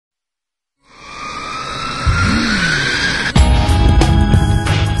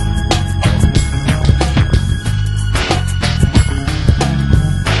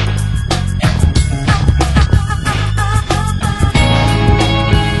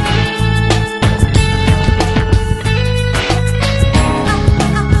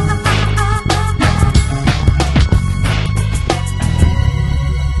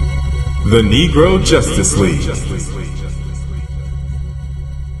The Negro Justice League.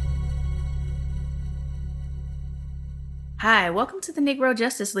 Hi, welcome to the Negro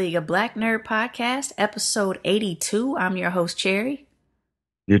Justice League, a Black Nerd podcast, episode 82. I'm your host, Cherry.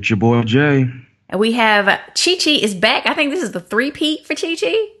 It's your boy, Jay. And we have Chi-Chi is back. I think this is the three-peat for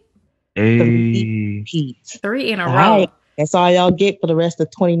Chi-Chi. Hey. Three in a row. Right. That's all y'all get for the rest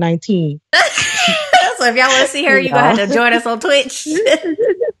of 2019. So if y'all want to see her, you're going to have to join us on Twitch.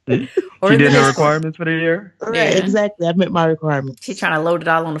 She did her requirements for the year? Right, yeah. Exactly. I met my requirements. She's trying to load it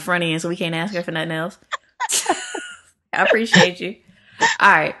all on the front end so we can't ask her for nothing else. I appreciate you.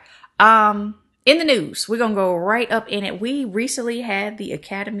 All right. In the news, we're going to go right up in it. We recently had the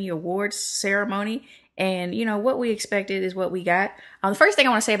Academy Awards ceremony, and you know what we expected is what we got. The first thing I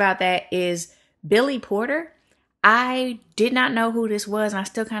want to say about that is Billy Porter. I did not know who this was, and I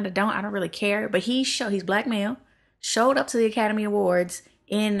still kind of don't. I don't really care, but he's black male, showed up to the Academy Awards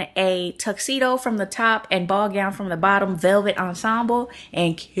in a tuxedo from the top and ball gown from the bottom, velvet ensemble,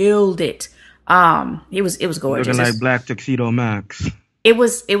 and killed it. It was gorgeous. Looking like Black Tuxedo Max. It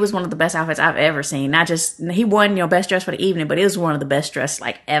was one of the best outfits I've ever seen. Not just he won, best dress for the evening, but it was one of the best dressed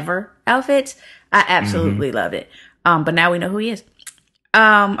ever outfits. I absolutely loved it. But now we know who he is.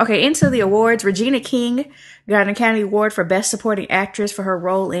 Okay, into the awards. Regina King got an Academy Award for Best Supporting Actress for her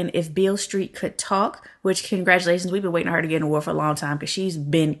role in If Beale Street Could Talk, which congratulations. We've been waiting on her to get an award for a long time because she's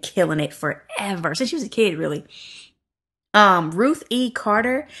been killing it forever, since she was a kid, really. Ruth E.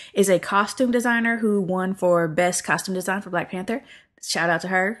 Carter is a costume designer who won for Best Costume Design for Black Panther. Shout out to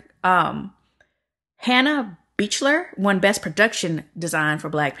her. Hannah Beachler won Best Production Design for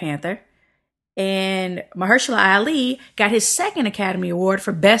Black Panther. And Mahershala Ali got his second Academy Award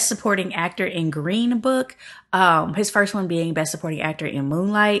for Best Supporting Actor in Green Book. His first one being Best Supporting Actor in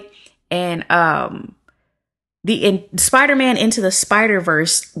Moonlight. And in Spider-Man Into the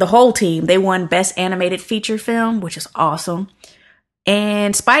Spider-Verse, the whole team, they won Best Animated Feature Film, which is awesome.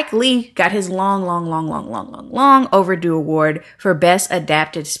 And Spike Lee got his long overdue award for Best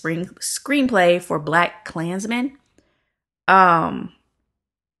Adapted Screenplay for Black Klansman.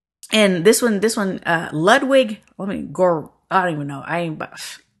 And this one, Ludwig, Ludwig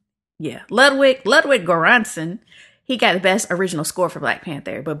Göransson, he got the Best Original Score for Black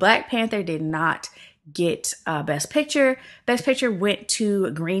Panther, but Black Panther did not get Best Picture. Best Picture went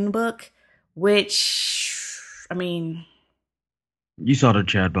to Green Book, which, you saw the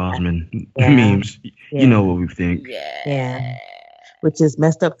Chad Bosman memes. Yeah. You know what we think. Yeah. Which is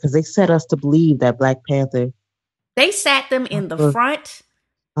messed up because they set us to believe that Black Panther. They sat them in the front.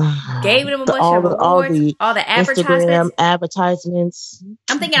 Gave them a bunch of awards, all the advertisements. Instagram advertisements.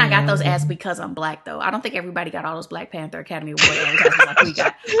 I'm thinking I got those ads because I'm black, though. I don't think everybody got all those Black Panther Academy Award advertisements like we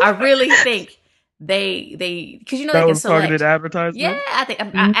got. I really think they because they can select targeted advertisements. Yeah, I think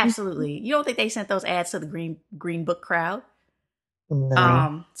absolutely. You don't think they sent those ads to the Green Book crowd?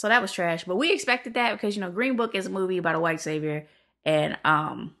 No. So that was trash. But we expected that because Green Book is a movie about a white savior and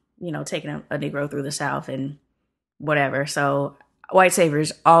taking a Negro through the South and whatever. So white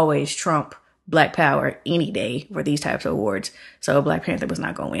saviors always trump Black power any day for these types of awards. So Black Panther was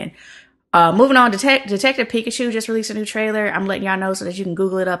not going to win. Moving on, Detective Pikachu just released a new trailer. I'm letting y'all know so that you can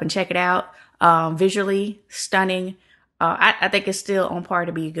Google it up and check it out. Visually stunning. I think it's still on par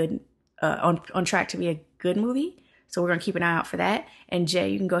to be a good, on track to be a good movie. So we're going to keep an eye out for that. And Jay,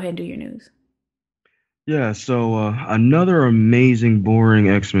 you can go ahead and do your news. Yeah, so another amazing, boring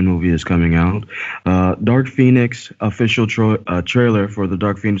X-Men movie is coming out. Dark Phoenix official trailer for the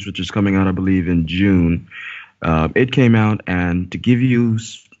Dark Phoenix, which is coming out, I believe, in June. It came out, and to give you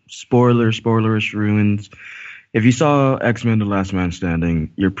spoilerish ruins, if you saw X-Men: The Last Man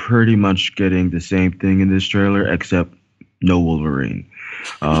Standing, you're pretty much getting the same thing in this trailer, except no Wolverine.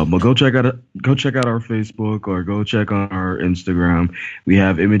 But go check out our Facebook or go check on our Instagram. We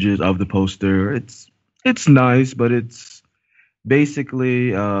have images of the poster. It's nice, but it's basically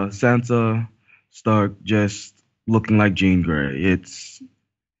Sansa Stark just looking like Jean Grey.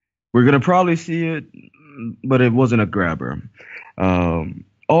 We're gonna probably see it, but it wasn't a grabber.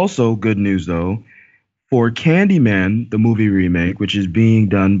 Also, good news though, for Candyman, the movie remake, which is being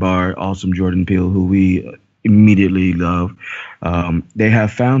done by awesome Jordan Peele, who we immediately love. They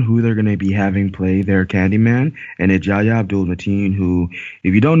have found who they're going to be having play their Candyman, and it's Yahya Abdul-Mateen, who,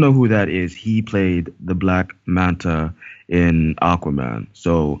 if you don't know who that is, he played the Black Manta in Aquaman.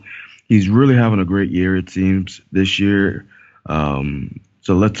 So he's really having a great year, it seems, this year.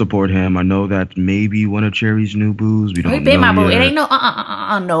 So let's support him. I know that maybe one of Cherry's new boos. We don't know. He been my boo. It ain't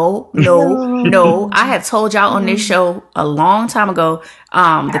no no. I have told y'all on this show a long time ago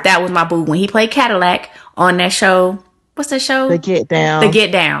that was my boo when he played Cadillac on that show. what's that show? The Get Down. The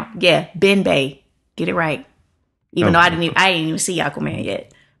Get Down. Yeah, Ben Bay. Get it right. Even though I didn't even see Aquaman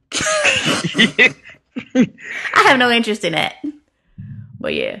yet. I have no interest in that.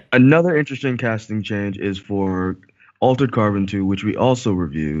 But yeah. Another interesting casting change is for Altered Carbon 2, which we also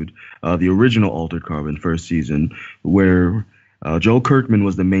reviewed, the original Altered Carbon first season, where Joel Kirkman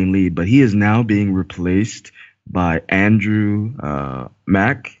was the main lead, but he is now being replaced by Andrew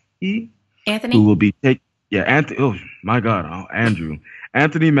Mackie. Anthony? Who will be Anthony. Oh my God, Andrew.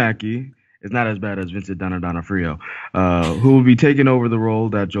 Anthony Mackie is not as bad as Vincent D'Onofrio, who will be taking over the role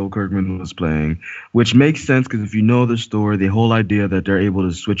that Joel Kirkman was playing, which makes sense because if you know the story, the whole idea that they're able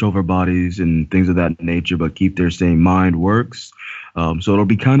to switch over bodies and things of that nature, but keep their same mind works. So it'll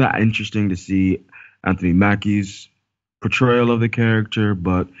be kind of interesting to see Anthony Mackie's portrayal of the character,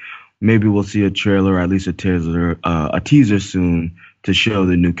 but maybe we'll see a trailer, or at least a teaser soon to show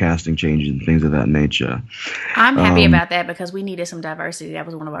the new casting changes and things of that nature. I'm happy about that because we needed some diversity. That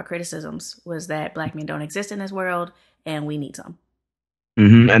was one of our criticisms, was that black men don't exist in this world and we need some.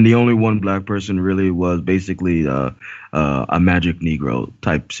 Mm-hmm. And the only one black person really was basically a magic Negro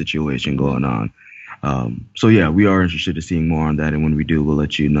type situation going on. So yeah, we are interested in seeing more on that. And when we do, we'll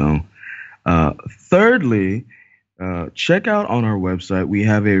let you know. Thirdly, check out on our website. We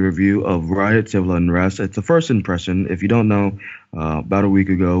have a review of Riot Civil Unrest. It's a first impression. If you don't know, about a week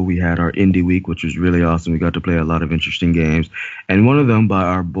ago, we had our Indie Week, which was really awesome. We got to play a lot of interesting games. And one of them by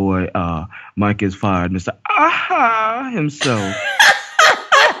our boy, Mike is Fired, Mr. Aha himself.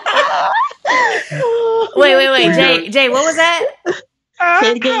 Wait. Jay, what was that?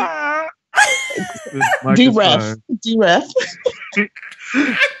 Say it again. D-Ref.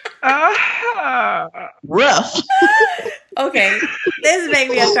 Rough. Okay. This is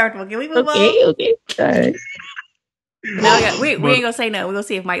making me uncomfortable. Can we move on? Okay. All right. No, we ain't gonna say no. We're gonna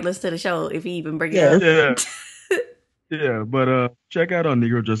see if Mike listens to the show, if he even brings it up. Yeah, but check out on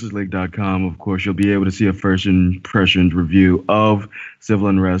NegroJusticeLeague.com. Of course, you'll be able to see a first impressions review of Civil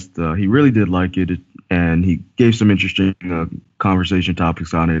Unrest. He really did like it, and he gave some interesting conversation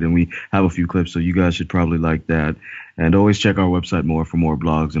topics on it, and we have a few clips, so you guys should probably like that. And always check our website more for more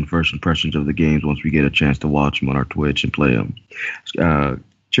blogs and first impressions of the games once we get a chance to watch them on our Twitch and play them.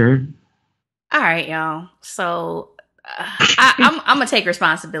 Cherry? All right, y'all. So I'm going to take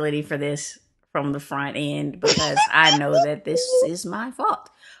responsibility for this from the front end because I know that this is my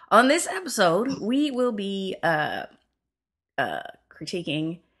fault. On this episode, we will be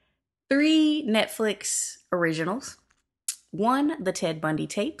critiquing 3 Netflix originals. 1, the Ted Bundy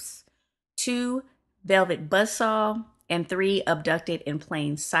tapes. 2, Velvet Buzzsaw. And 3, Abducted in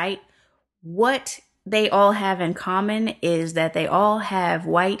Plain Sight. What they all have in common is that they all have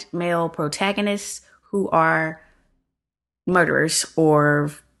white male protagonists who are murderers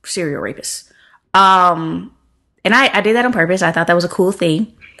or serial rapists. And I did that on purpose. I thought that was a cool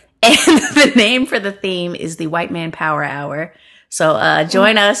theme. And the name for the theme is the White Man Power Hour. So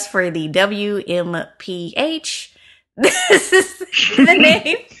join us for the WMPH. This is the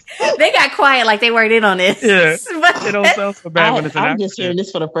name. They got quiet like they weren't in on this. Yeah, but it don't sound so bad when it's an I'm just hearing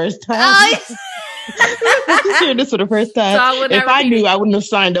this for the first time. I'm just hearing this for the first time. So if I knew, I wouldn't have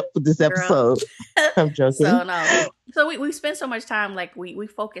signed up for this episode. I'm joking. So no. So we spend so much time, like we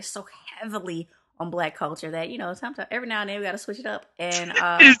focus so heavily on Black culture that, you know, sometimes every now and then we got to switch it up. And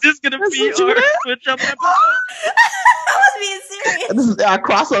is this gonna be our switch up episode? I was being serious. This is our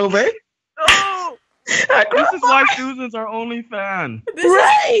crossover. Oh. This is why Susan's our only fan.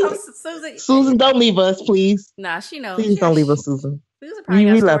 Right. Susan, don't leave us, please. Nah, she knows. Please don't leave us, Susan. Susan probably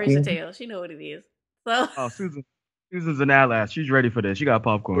got stories to tell. She know what it is. So. Oh, Susan's an ally. She's ready for this. She got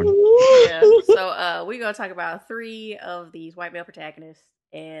popcorn. Yeah. So we're going to talk about 3 of these white male protagonists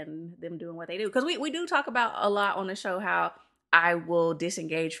and them doing what they do. Because we do talk about a lot on the show how I will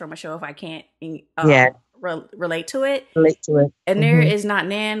disengage from a show if I can't relate to it. And there is not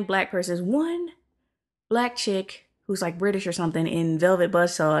nan Black person. There's one Black chick who's like British or something in Velvet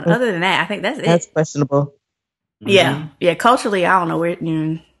Buzzsaw. And other than that, I think that's it. That's questionable. Yeah. Yeah. Culturally, I don't know where.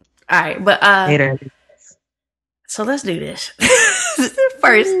 All right. But so let's do this.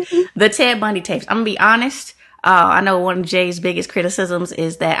 First, the Ted Bundy tapes. I'm going to be honest. I know one of Jay's biggest criticisms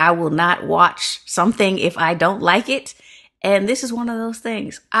is that I will not watch something if I don't like it. And this is one of those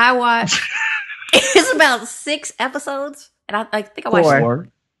things. I watched, it's about 6 episodes. And I think I watched 4.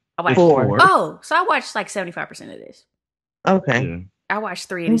 I watched 4. Oh, so I watched like 75% of this. Okay. Yeah. I watched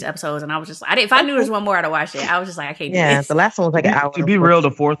 3 of these episodes and I was just, if I knew there was one more, I'd have watched it. I was just like, I can't do this. Yeah, the last one was like an hour. To be real,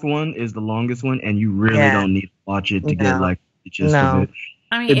 the 4th one is the longest one, and you really don't need to watch it to get like the gist of it.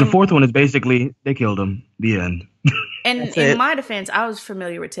 I mean, the 4th one is basically, they killed him. The end. And in my defense, I was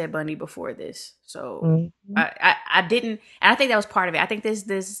familiar with Ted Bundy before this, so I didn't. And I think that was part of it. I think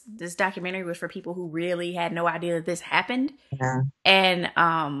this documentary was for people who really had no idea that this happened. Yeah.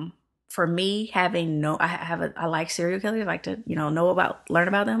 And for me, I like serial killers, like to learn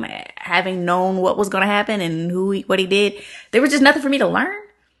about them. Having known what was going to happen and what he did, there was just nothing for me to learn.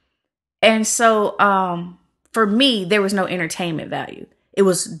 And so for me, there was no entertainment value. It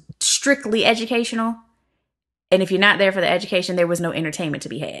was strictly educational. And if you're not there for the education, there was no entertainment to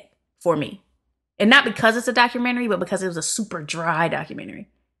be had for me. And not because it's a documentary, but because it was a super dry documentary.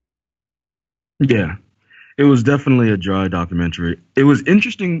 Yeah, it was definitely a dry documentary. It was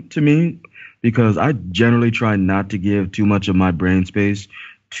interesting to me because I generally try not to give too much of my brain space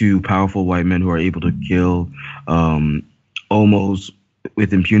to powerful white men who are able to kill almost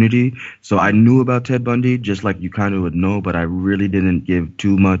with impunity. So I knew about Ted Bundy, just like you kind of would know, but I really didn't give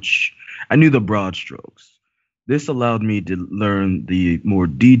too much. I knew the broad strokes. This allowed me to learn the more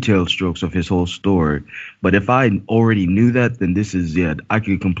detailed strokes of his whole story. But if I already knew that, then I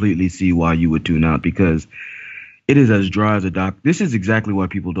could completely see why you would tune out, because it is as dry as a doc. This is exactly why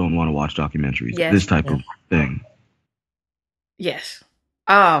people don't want to watch documentaries. Yes. This type of thing. Yes.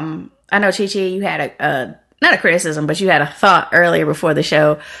 I know, Chi-Chi, you had not a criticism, but you had a thought earlier before the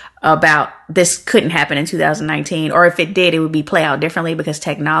show about this couldn't happen in 2019, or if it did, it would be play out differently because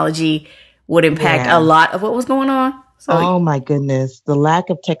technology would impact a lot of what was going on. So, oh my goodness, the lack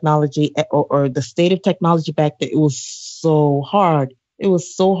of technology or the state of technology back then, it was so hard. It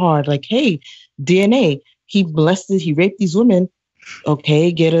was so hard. Like, hey, DNA, he raped these women.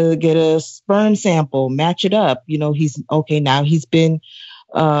 Okay, get a sperm sample, match it up. He's okay now. He's been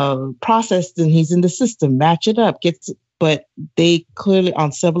processed and he's in the system. Match it up. But they clearly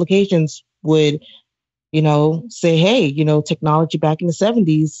on several occasions would say, hey, technology back in the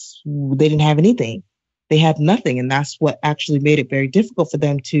 70s, they didn't have anything. They had nothing. And that's what actually made it very difficult for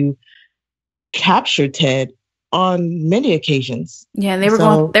them to capture Ted on many occasions. Yeah, and they were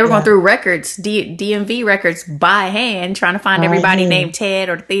going through records, DMV records by hand, trying to find everybody named Ted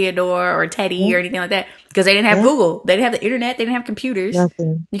or Theodore or Teddy or anything like that, because they didn't have Google. They didn't have the internet. They didn't have computers.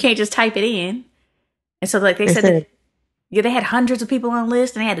 Nothing. You can't just type it in. And so like they said that, they had hundreds of people on the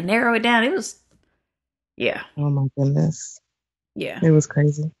list and they had to narrow it down. It was... Yeah. Oh my goodness. Yeah. It was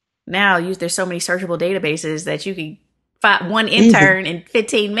crazy. Now there's so many searchable databases that you can find one intern in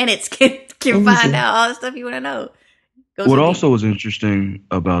 15 minutes can find out all the stuff you want to know. What also was interesting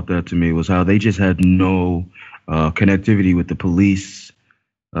about that to me was how they just had no connectivity with the police,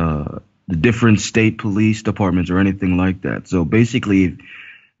 the different state police departments or anything like that. So basically,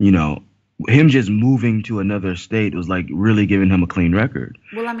 him just moving to another state was like really giving him a clean record.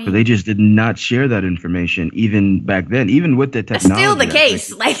 Well, I mean, but they just did not share that information even back then, even with the technology. That's still the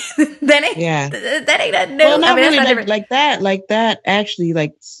case. Like that ain't nothing new. Well, not really like that. Actually,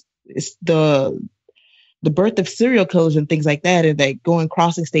 like it's the birth of serial killers and things like that, and like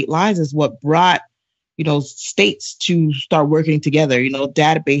crossing state lines is what brought states to start working together.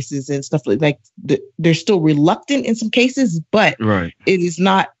 Databases and stuff like they're still reluctant in some cases, but it is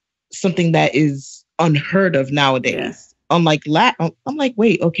not something that is unheard of nowadays. Yeah. Unlike I'm like,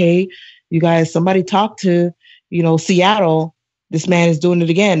 wait, okay, you guys, somebody talk to, Seattle. This man is doing it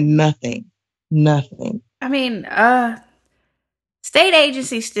again. Nothing. I mean, state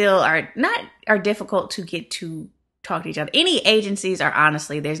agencies still are difficult to get to talk to each other. Any agencies are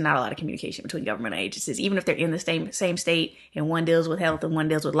honestly, there's not a lot of communication between government agencies, even if they're in the same state and one deals with health and one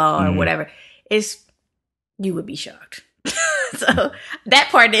deals with law or whatever. You would be shocked. So that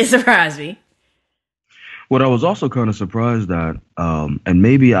part didn't surprise me. What I was also kind of surprised at, and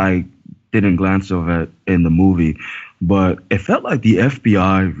maybe I didn't glance over it in the movie, but it felt like the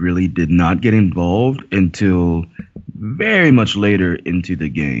FBI really did not get involved until very much later into the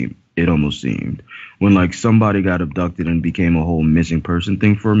game. It almost seemed when like somebody got abducted and became a whole missing person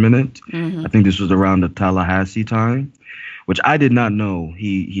thing for a minute. I think this was around the Tallahassee time, which I did not know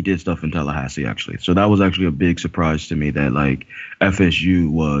he did stuff in Tallahassee, actually. So that was actually a big surprise to me that, like,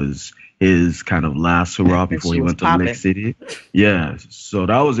 FSU was his kind of last hurrah before he went to Lake City. Yeah, so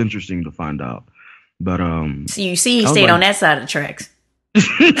that was interesting to find out. But so you see, he stayed on that side of the tracks.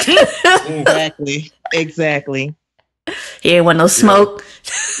 Exactly. He ain't want no smoke.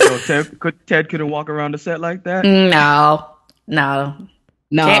 So Ted couldn't walk around the set like that? No.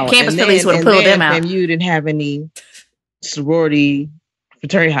 Campus police would have pulled them out. And you didn't have any sorority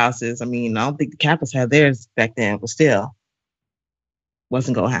fraternity houses. I mean, I don't think the campus had theirs back then, but still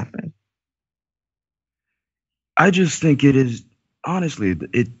wasn't gonna happen. I just think it is, honestly,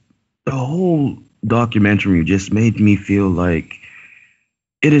 the whole documentary just made me feel like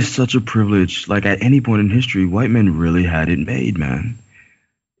it is such a privilege. Like at any point in history, white men really had it made, man.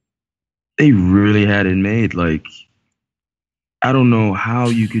 They really had it made. Like, I don't know how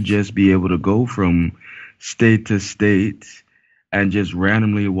you could just be able to go from state to state and just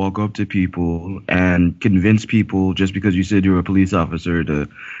randomly walk up to people and convince people just because you said you're a police officer to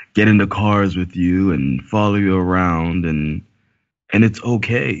get into cars with you and follow you around and it's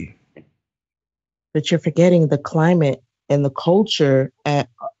okay. But you're forgetting the climate and the culture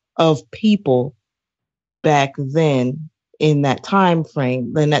of people back then in that time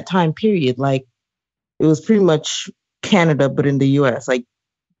frame, in that time period. Like it was pretty much Canada, but in the US. Like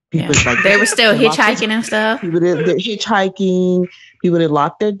people like they were still hitchhiking and stuff. People they're hitchhiking. People that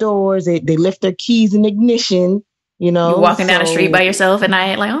lock their doors. They left their keys in ignition. You know, you're walking down the street by yourself at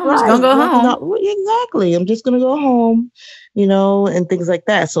night, like, oh, I'm just gonna go home. Exactly, I'm just gonna go home. You know, and things like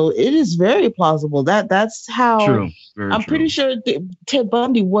that. So it is very plausible. That's how. True. I'm pretty sure Ted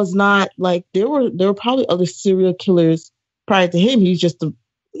Bundy was not like there were probably other serial killers prior to him. He's just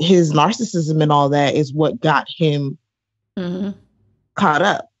his narcissism and all that is what got him caught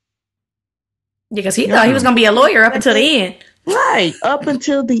up. Because he thought he was going to be a lawyer up until the end. Right. Up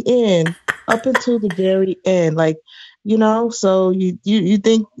until the end. Up until the very end. Like, you know, so you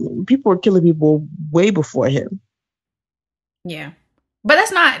think people were killing people way before him. Yeah. But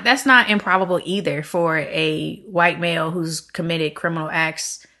that's not improbable either for a white male who's committed criminal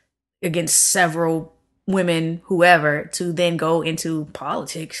acts against several women, whoever, to then go into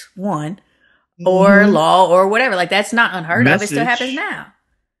politics, or law or whatever. Like that's not unheard of. It still happens now.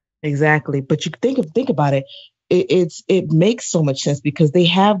 Exactly. But you think about it. It makes so much sense because they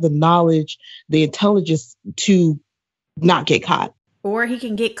have the knowledge, the intelligence to not get caught. Or he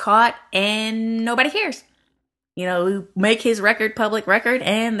can get caught and nobody cares. You know, make his record public record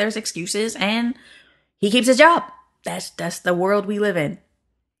and there's excuses and he keeps his job. That's the world we live in.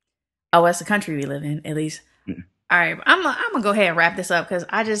 Oh, that's the country we live in, at least. Mm. All right. I'm gonna go ahead and wrap this up because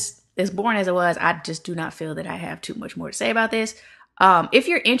as boring as it was, I just do not feel that I have too much more to say about this. If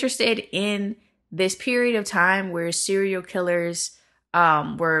you're interested in this period of time where serial killers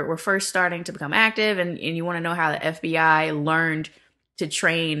were first starting to become active and you want to know how the FBI learned to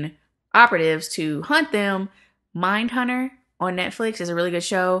train operatives to hunt them, Mindhunter on Netflix is a really good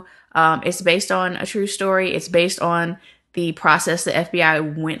show. It's based on a true story. It's based on the process the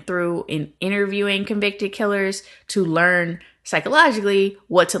FBI went through in interviewing convicted killers to learn psychologically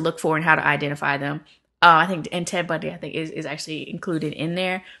what to look for and how to identify them. I think, and Ted Bundy, I think, is actually included in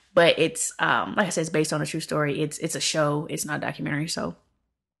there. But it's, like I said, it's based on a true story. It's a show. It's not a documentary. So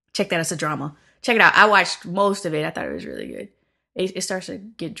check that as a drama. Check it out. I watched most of it. I thought it was really good. It starts to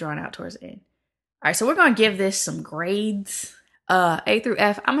get drawn out towards the end. All right, so we're going to give this some grades. A through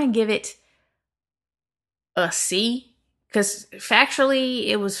F. I'm going to give it a C. Because factually,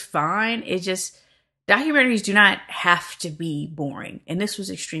 it was fine. It just, documentaries do not have to be boring. And this was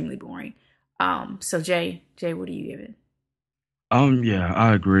extremely boring. So Jay, what do you give it? Yeah,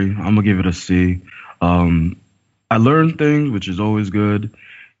 I agree. I'm gonna give it a C. I learned things, which is always good.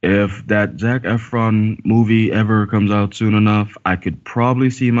 If that Zac Efron movie ever comes out soon enough, I could probably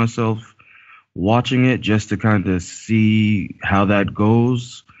see myself watching it just to kind of see how that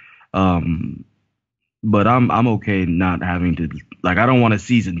goes. But I'm okay not having to, like, I don't want a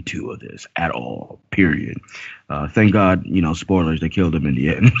season 2 of this at all, period. Thank God, spoilers, they killed him in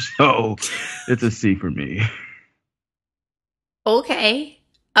the end. So it's a C for me. Okay.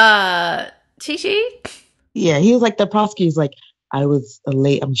 Chi-Chi? Yeah, he was like, the prosecutor's like, I was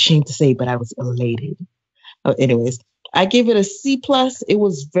elated. I'm ashamed to say, but I was elated. Anyways, I gave it a C+. It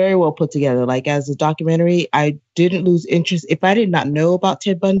was very well put together. Like, as a documentary, I didn't lose interest. If I did not know about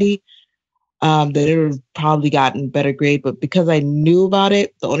Ted Bundy, that it would have probably gotten better grade. But because I knew about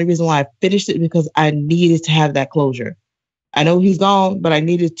it, the only reason why I finished it because I needed to have that closure. I know he's gone, but I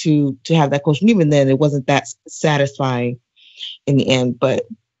needed to have that closure. And even then, it wasn't that satisfying in the end. But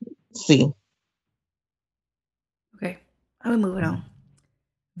C. Okay, I'm moving on.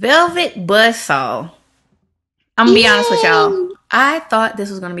 Velvet Buzzsaw. I'm gonna be honest with y'all. I thought this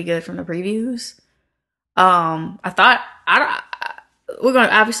was gonna be good from the previews. We're gonna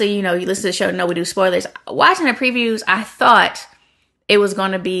obviously, you listen to the show, know we do spoilers. Watching the previews, I thought it was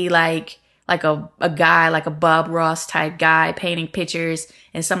gonna be like a guy, like a Bob Ross type guy painting pictures,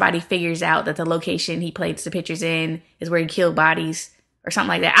 and somebody figures out that the location he paints the pictures in is where he killed bodies or something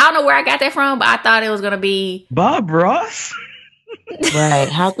like that. I don't know where I got that from, but I thought it was gonna be Bob Ross. Right?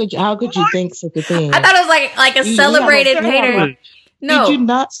 How could you think such a thing? I thought it was like a celebrated painter. No, did you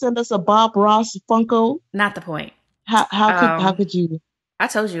not send us a Bob Ross Funko? Not the point. How could you? I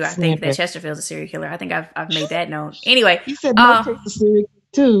told you I think that Chesterfield's a serial killer. I think I've made that known. Anyway, you said no serial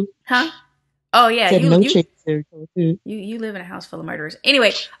too. Huh? Oh yeah, Said no you chick serial killer too. you live in a house full of murderers.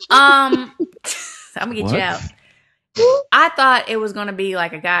 Anyway, I'm gonna get you What? out. I thought it was gonna be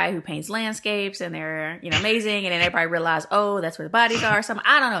like a guy who paints landscapes and they're amazing, and then everybody realized, oh, that's where the bodies are. Or something.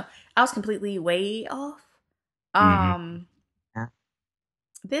 I don't know. I was completely way off. Mhm. Yeah.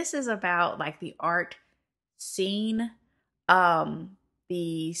 This is about like the art scene,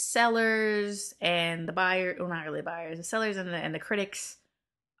 the sellers and the buyer, well, not really buyers, the sellers and the critics,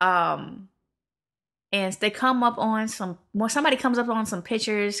 and they come up on somebody comes up on some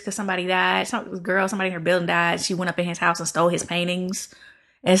pictures because somebody died. Somebody in her building died. She went up in his house and stole his paintings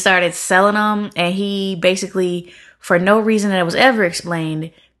and started selling them. And he basically, for no reason that was ever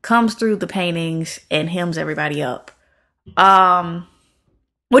explained, comes through the paintings and hymns everybody up.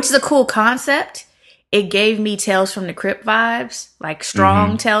 Which is a cool concept. It gave me Tales from the Crypt vibes, like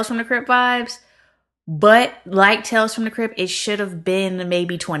strong Tales from the Crypt vibes. But like Tales from the Crypt, it should have been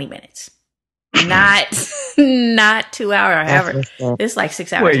maybe 20 minutes. Not 2 hours. However, it's like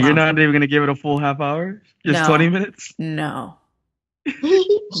 6 hours Wait, long. you're not even gonna give it a full half hour? Just No. 20 minutes? No.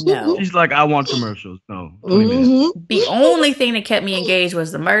 No. She's like, I want commercials. No, 20 minutes. The only thing that kept me engaged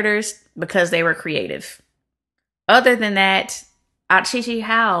was the murders because they were creative. Other than that, Chichi,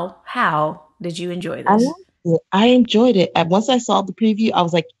 how did you enjoy this? I enjoyed it. And once I saw the preview, I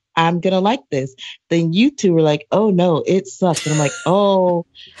was like, I'm gonna like this. Then you two were like, oh no, it sucks. And I'm like, oh,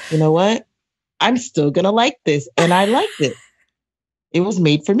 you know what? I'm still gonna like this. And I liked it. It was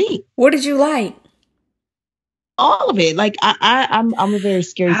made for me. What did you like? All of it. Like I'm a very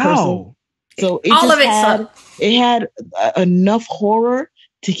scary person. So it had enough horror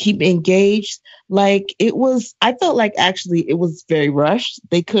to keep me engaged. Like I felt like actually it was very rushed.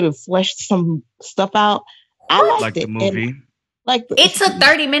 They could have fleshed some stuff out. I liked like it. The movie. It took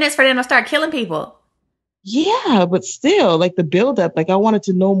 30 minutes for them to start killing people. Yeah, but still, like the buildup, like I wanted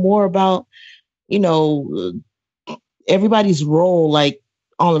to know more about, everybody's role, like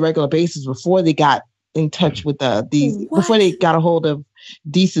on a regular basis before they got in touch with before they got a hold of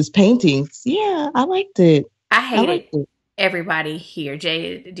Deese's paintings. Yeah, I liked it. I hated everybody here.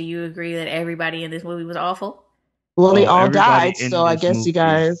 Jay, do you agree that everybody in this movie was awful? Well, they all died, so I guess you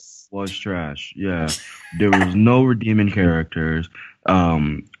guys was trash. Yeah, there was no redeeming characters.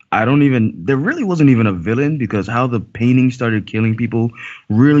 There really wasn't even a villain because how the painting started killing people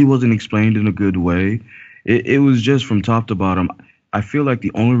really wasn't explained in a good way. It was just from top to bottom. I feel like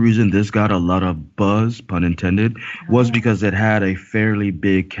the only reason this got a lot of buzz, pun intended, was because it had a fairly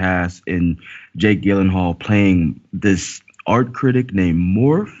big cast in Jake Gyllenhaal playing this art critic named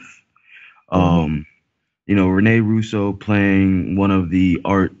Morph. Rene Russo playing one of the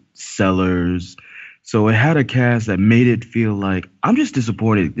art sellers. So it had a cast that made it feel like, I'm just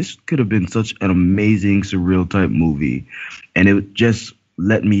disappointed. This could have been such an amazing, surreal type movie. And it just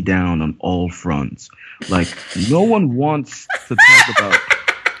let me down on all fronts. Like, no one wants to talk about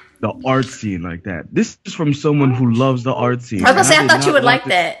the art scene like that. This is from someone who loves the art scene. I was going to say, I thought you would like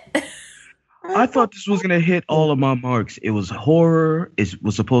that. I thought this was going to hit all of my marks. It was horror. It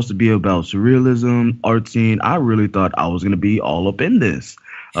was supposed to be about surrealism, art scene. I really thought I was going to be all up in this.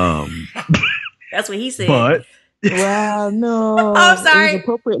 That's what he said. But well, no. I'm sorry.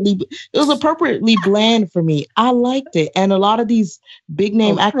 It was appropriately bland for me. I liked it, and a lot of these big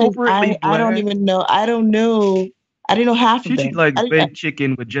name actors, I don't even know. I don't know. I didn't know half of them. She like baked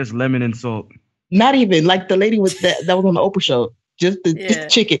chicken with just lemon and salt. Not even like the lady with that was on the Oprah show. Just the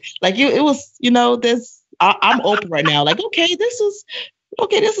chicken. Like it was. This. I'm Oprah right now. Like this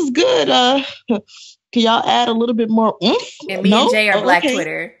is good. Can y'all add a little bit more oomph? And me and Jay are Black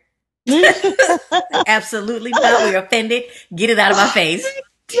Twitter. Absolutely not. We're offended. Get it out of my face.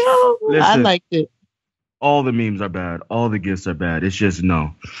 No, listen, I liked it. All the memes are bad. All the gifts are bad. It's just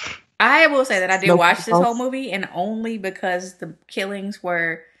no. I will say that I did watch this whole movie, and only because the killings they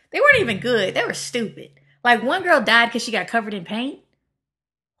weren't even good. They were stupid. Like one girl died because she got covered in paint.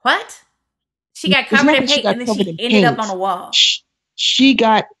 What? She got covered in paint and then she ended up on a wall. She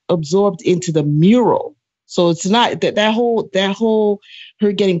got absorbed into the mural. So it's not that whole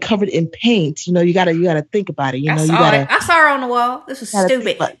her getting covered in paint. You gotta think about it. I saw her on the wall. This was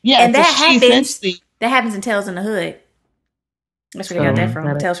stupid. And that happens in Tales in the Hood. That's where they got that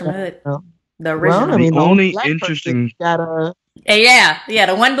from. Tales from the Hood. The original. Well, the only interesting. The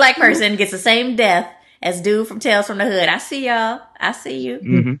one black person gets the same death as dude from Tales from the Hood. I see y'all. I see you.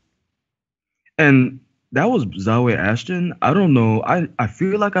 Mm-hmm. And that was Zawe Ashton. I don't know. I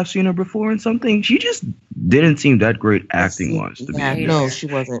feel like I've seen her before in something. She just didn't seem that great acting-wise to me. No, she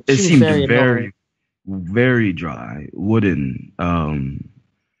wasn't. It seemed very, very dry, wooden.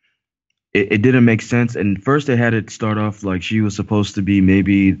 it didn't make sense. And first they had it start off like she was supposed to be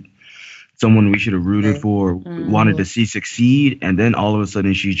maybe someone we should have rooted Okay. for, wanted to Mhm. see succeed, and then all of a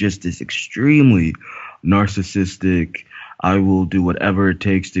sudden she's just this extremely narcissistic. I will do whatever it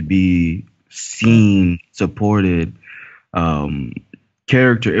takes to be seen, supported um,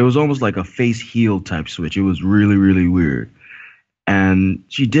 character. It was almost like a face heel type switch. It was really, really weird. And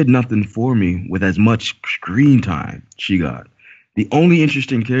she did nothing for me with as much screen time she got. The only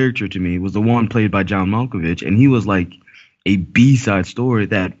interesting character to me was the one played by John Malkovich, and he was like a B-side story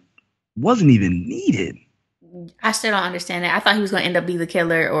that wasn't even needed. I still don't understand that. I thought he was going to end up be the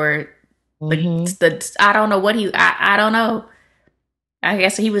killer or Mhm. I don't know what I don't know. I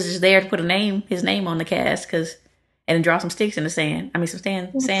guess he was just there to put his name on the cast and then draw some sticks in the sand. I mean, sand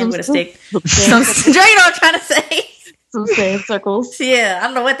with a stick. Some You know what I'm trying to say? some sand circles. Yeah, I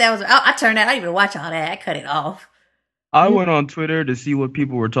don't know what that was. I turned that. I didn't even watch all that. I cut it off. I went on Twitter to see what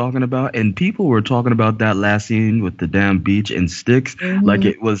people were talking about, and people were talking about that last scene with the damn beach and sticks like Mhm.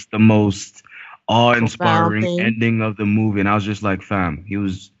 it was the most Profound awe-inspiring thing. ending of the movie. And I was just like, fam, he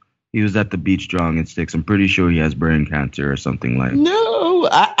was at the beach drawing in sticks. I'm pretty sure he has brain cancer or something like. No,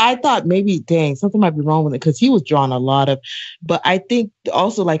 I thought maybe, dang, something might be wrong with it because he was drawing a lot of. But I think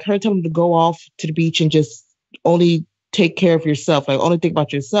also like her telling him to go off to the beach and just only take care of yourself, like only think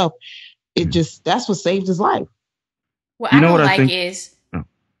about yourself. It just that's what saved his life. What You I know what don't I like think? is Oh,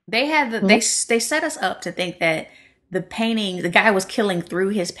 they had Hmm? they set us up to think that the guy was killing through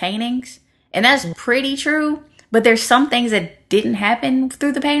his paintings, and that's pretty true. But there's some things that didn't happen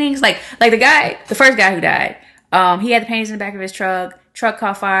through the paintings, the first guy who died. He had the paintings in the back of his truck. Truck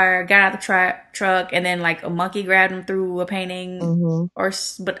caught fire, got out of the truck, and then like a monkey grabbed him through a painting.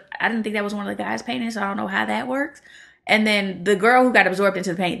 Mm-hmm. But I didn't think that was one of the guy's paintings. So I don't know how that works. And then the girl who got absorbed into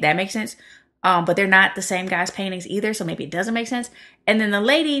the paint, that makes sense. But they're not the same guy's paintings either, so maybe it doesn't make sense. And then the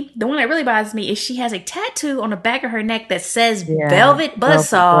lady, the one that really bothers me is she has a tattoo on the back of her neck that says Yeah. Velvet Velvet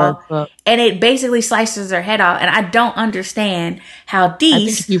Buzz. Buzzsaw, and it basically slices her head off. And I don't understand how I think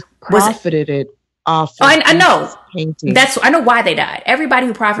Deese he was. profited it off Oh, of I know. Deese's painting. I know why they died. Everybody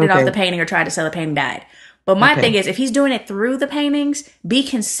who profited off Okay. the painting or tried to sell a painting died. But my thing Okay. is, if he's doing it through the paintings, be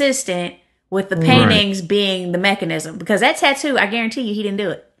consistent with the Mhm. right. paintings being the mechanism. Because that tattoo, I guarantee you, he didn't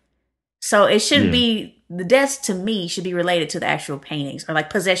do it. So it shouldn't Yeah. be, the deaths to me should be related to the actual paintings or like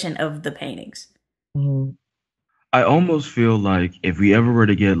possession of the paintings. Mhm. I almost feel like if we ever were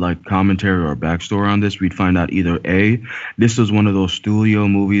to get like commentary or backstory on this, we'd find out either A, this was one of those studio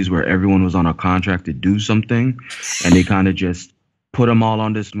movies where everyone was on a contract to do something, and they kind of just put them all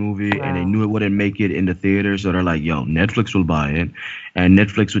on this movie, and they Wow. knew it wouldn't make it in the theater, so they're like, "Yo, Netflix will buy it," and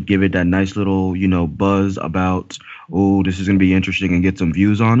Netflix would give it that nice little, buzz about, "Oh, this is gonna be interesting," and get some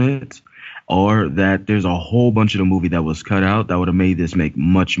views on it. Or that there's a whole bunch of the movie that was cut out that would have made this make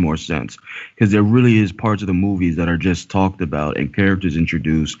much more sense. Because there really is parts of the movies that are just talked about and characters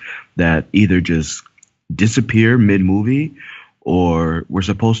introduced that either just disappear mid-movie or we're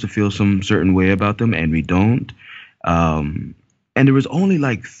supposed to feel some certain way about them and we don't. And there was only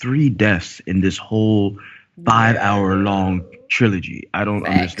like 3 deaths in this whole 5-hour long trilogy. I don't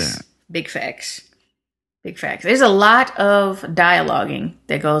understand. Big facts. Big facts. There's a lot of dialoguing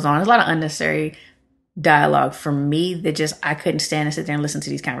that goes on. There's a lot of unnecessary dialogue for me that just I couldn't stand to sit there and listen to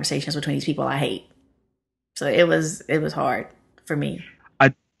these conversations between these people I hate. So it was hard for me.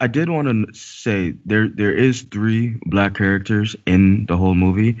 I did want to say there is 3 black characters in the whole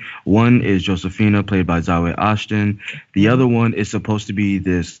movie. One is Josephina, played by Zawe Ashton. The other one is supposed to be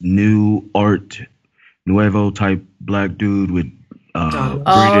this new art nuevo type black dude with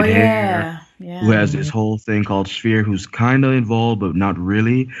braided hair, who has this whole thing called Sphere, who's kind of involved but not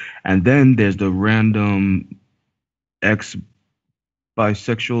really. And then there's the random ex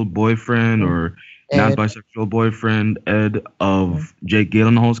bisexual boyfriend or not Ed. bisexual boyfriend, Ed, of Jake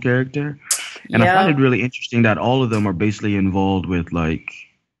Gyllenhaal's character. And I find it really interesting that all of them are basically involved with like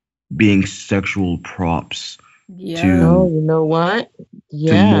being sexual props to Oh, you know what? to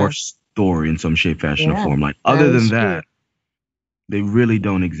Yeah. more story in some shape, fashion, or Yeah, form. Like that other than is that, they really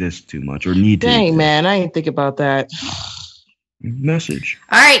don't exist too much or need to Dang, exist. man, I didn't think about that. Message.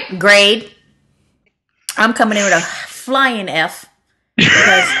 All right, grade. I'm coming in with a flying F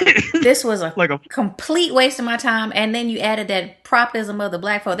because this was a Like a complete waste of my time. And then you added that propism of the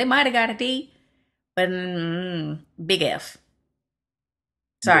black folk. They might have got a D, but big F.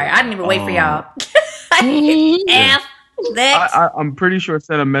 Sorry, I didn't even wait for y'all. F. Next. I'm pretty sure I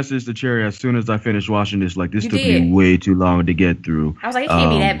sent a message to Cherry as soon as I finished watching this. Like, this You took did. me way too long to get through. I was like, it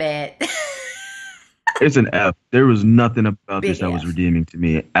can't be that bad. It's an F. There was nothing about Big this that was F. redeeming to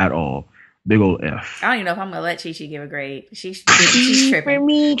me at all. Big old F. I don't even know if I'm gonna let Chi Chi give a grade. She's B for tripping.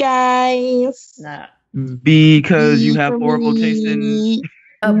 me, guys. Nah. Because you B have for horrible taste in. me.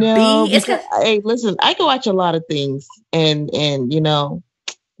 A No, B? It's because good. hey, listen, I can watch a lot of things, and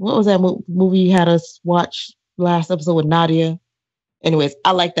what was that movie you had us watch last episode with Nadia? Anyways,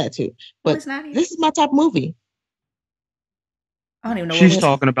 I like that too. Who But is Nadia? this is my type of movie. I don't even know She's what.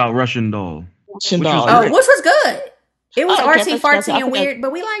 talking about Russian Doll. Russian Which was Doll. Oh, great. which was good. It was Oh, okay, artsy, fartsy, I and forgot. weird,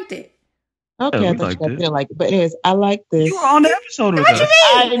 but we liked it. Okay, I We thought you liked guys it. didn't like it. But anyways, I like this. You were on the episode with What you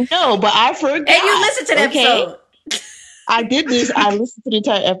us. mean? I know, but I forgot. And you listened to the Okay, episode. I did this. I listened to the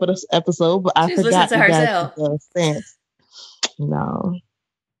entire episode, but I She just listened forgot to you guys herself. the sense. No.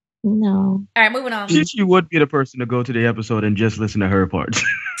 All right, moving on. She would be the person to go to the episode and just listen to her parts.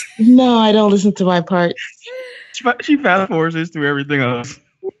 No, I don't listen to my part. She fast forwards through everything else.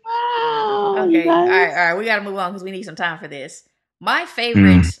 Wow. You Okay, all guys. right. We got to move on because we need some time for this. My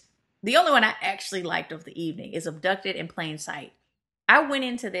favorite, the only one I actually liked of the evening is Abducted in Plain Sight. I went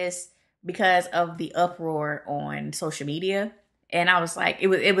into this because of the uproar on social media, and I was like, it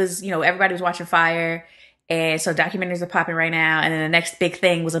was everybody was watching Fire, and so documentaries are popping right now, and then the next big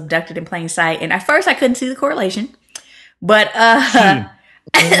thing was Abducted in Plain Sight, and at first I couldn't see the correlation, but I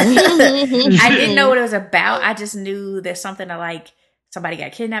didn't know what it was about. I just knew there's something to like. Somebody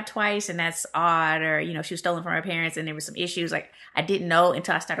got kidnapped twice and that's odd, or she was stolen from her parents and there was some issues. Like, I didn't know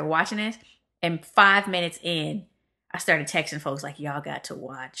until I started watching this, and 5 minutes in I started texting folks like, y'all got to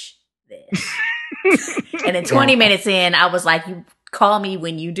watch this. And then 20 minutes in I was like, you call me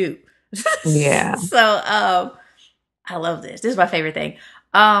when you do. Yeah. So I love this. This is my favorite thing.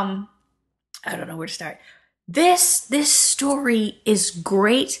 I don't know where to start. This story is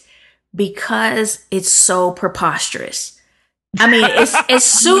great because it's so preposterous. I mean, it's, as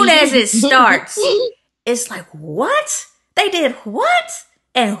soon as it starts, it's like, what? They did what?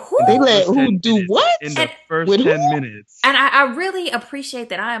 And who? They let who do what? In the first 10 minutes. And I really appreciate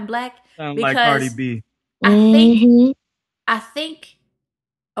that I am black. Sound because like Cardi B. I think,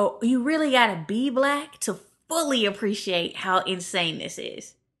 you really gotta be black to fully appreciate how insane this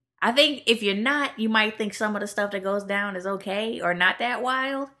is. I think if you're not, you might think some of the stuff that goes down is okay or not that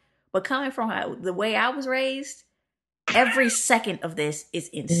wild. But coming from the way I was raised, every second of this is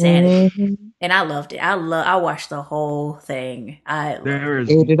insanity, and I loved it. I watched the whole thing. There is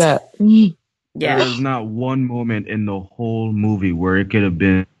not one moment in the whole movie where it could have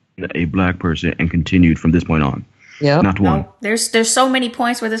been a black person and continued from this point on. Yeah, not one. No, there's so many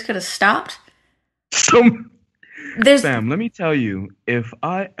points where this could have stopped. Fam, let me tell you, if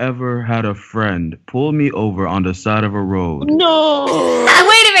I ever had a friend pull me over on the side of a road. No,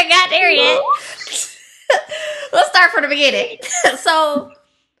 wait a minute, got there yet? Let's start from the beginning. So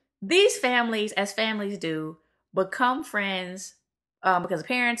these families, as families do, become friends because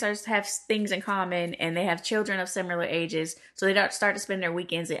parents have things in common and they have children of similar ages. So they start to spend their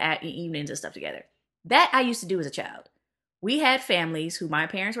weekends and evenings and stuff together. That I used to do as a child. We had families who my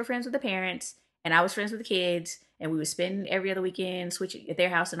parents were friends with the parents and I was friends with the kids, and we would spend every other weekend switching at their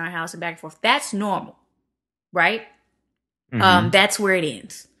house and our house and back and forth. That's normal, right? Mm-hmm. That's where it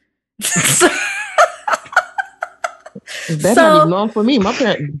ends. That's not even long for me. My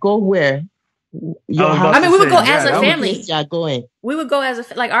parents go where? Your house. I mean, we would go as a family. Yeah, going. We would go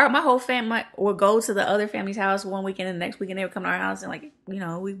as a my whole family would go to the other family's house one weekend, and the next weekend they would come to our house, and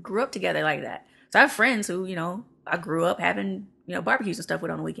we grew up together like that. So I have friends who I grew up having barbecues and stuff with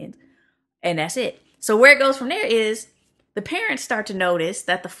on the weekends, and that's it. So where it goes from there is the parents start to notice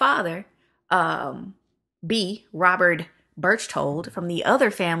that the father, Robert Birchtold from the other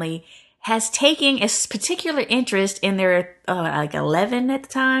family, has taken a particular interest in their 11 at the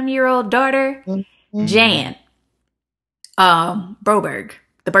time year old daughter, Jan Broberg.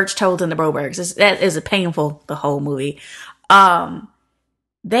 The Birchtolds and the Brobergs. That is painful, the whole movie.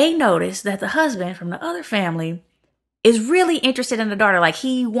 They notice that the husband from the other family is really interested in the daughter. Like,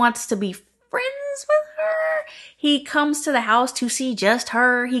 he wants to be friends with her. He comes to the house to see just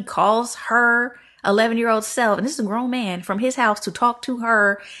her. He calls her 11-year-old self, and this is a grown man, from his house to talk to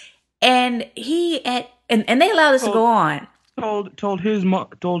her. And and they allow this to go on. Told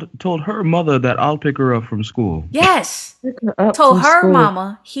her mother that I'll pick her up from school. Yes. Told her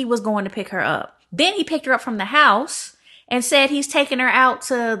mama he was going to pick her up. Then he picked her up from the house and said he's taking her out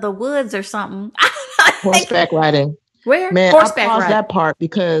to the woods or something. Horseback riding. Where? Man, Horseback I paused riding. that part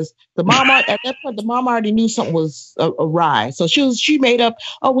because at that point the mom already knew something was awry. So she made up,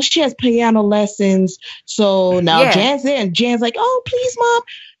 she has piano lessons. So now Jan's there and Jan's like, oh, please, Mom.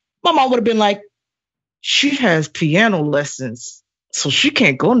 My mom would have been like, she has piano lessons, so she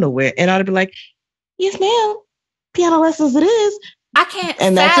can't go nowhere. And I'd be like, yes, ma'am. Piano lessons it is. I can't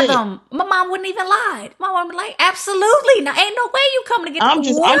And that's it. fathom. My mom wouldn't even lie. My mom would be like, absolutely. No, ain't no way you coming to get I'm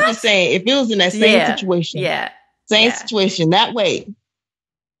just saying, if it was in that same situation, same situation, that way.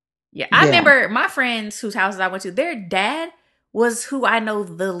 Yeah. I remember my friends whose houses I went to, their dad was who I know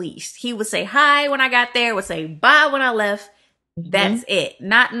the least. He would say hi when I got there, would say bye when I left. That's it.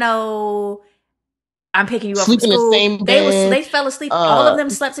 Not no, I'm picking you up from school. The same bed. They fell asleep. All of them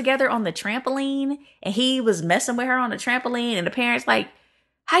slept together on the trampoline, and he was messing with her on the trampoline. And the parents like,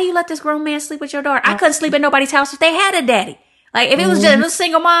 how you let this grown man sleep with your daughter? I couldn't sleep at nobody's house if they had a daddy. Like if it was just a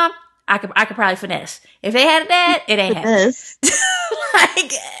single mom, I could probably finesse. If they had a dad, it ain't happening.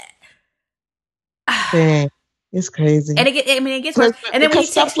 Like, dang, it's crazy. And it gets worse. And then when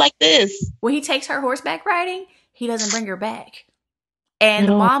stuff like this, when he takes her horseback riding, he doesn't bring her back. And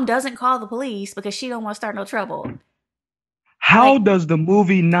the mom doesn't call the police because she don't want to start no trouble. How does the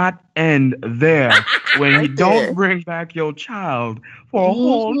movie not end there when you don't bring back your child for a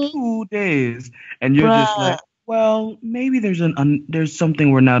whole 2 days and you're just like, well, maybe there's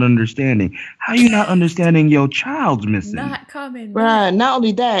something we're not understanding. How are you not understanding your child's missing? Not coming back. Right. Not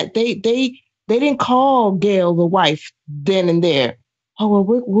only that, they didn't call Gail, the wife, then and there. Oh,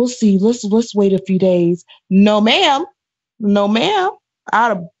 well, we'll see. Let's wait a few days. No, ma'am. I'd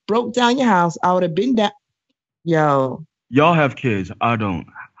have broke down your house. I would have been down. Yo. Y'all have kids. I don't.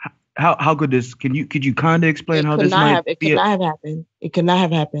 How could this? Could you kind of explain how this might? It could not have happened. It could not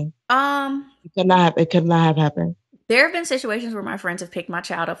have happened. It could not have happened. There have been situations where my friends have picked my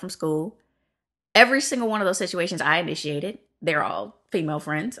child up from school. Every single one of those situations I initiated. They're all female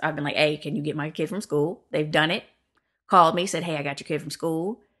friends. I've been like, hey, can you get my kid from school? They've done it. Called me, said, hey, I got your kid from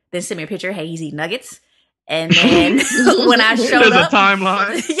school. Then sent me a picture. Hey, he's eating nuggets. And then when I showed There's up. a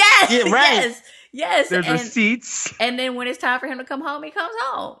timeline. Yes. Yeah, right. Yes. There's receipts. And then when it's time for him to come home, he comes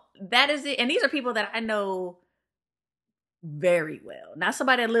home. That is it. And these are people that I know very well. Not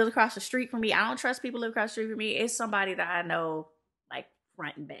somebody that lives across the street from me. I don't trust people who live across the street from me. It's somebody that I know like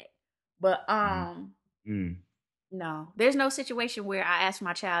front and back. But no, there's no situation where I ask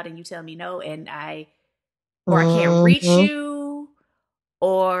my child and you tell me no, and I can't reach you,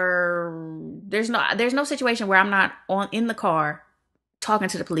 or there's no situation where I'm not in the car talking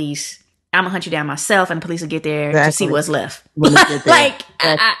to the police. I'm gonna hunt you down myself, and the police will get there to see what's left. Like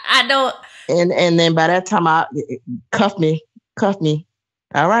I don't. And then by that time, cuff me.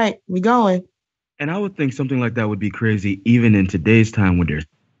 All right, we going. And I would think something like that would be crazy, even in today's time when there's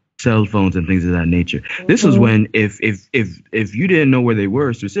cell phones and things of that nature. This is when if you didn't know where they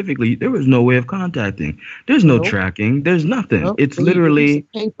were specifically, there was no way of contacting. There's no tracking. There's nothing. It's literally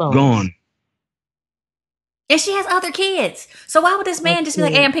gone. And she has other kids. So why would this man just be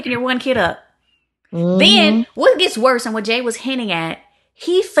like, hey, I'm picking your one kid up? Then what gets worse, and what Jay was hinting at,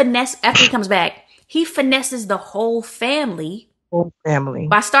 after he comes back, he finesses the whole family.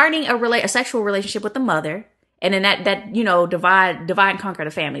 By starting a sexual relationship with the mother. And then that divide and conquer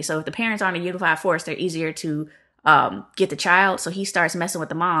the family. So if the parents aren't a unified force, they're easier to get the child. So he starts messing with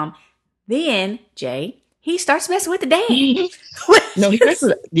the mom. Then Jay, he starts messing with the dad. No, he messed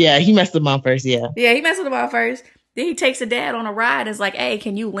with the mom first. Yeah, he messed with the mom first. Then he takes the dad on a ride and is like, "Hey,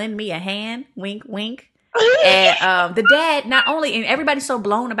 can you lend me a hand?" Wink, wink. And the dad and everybody's so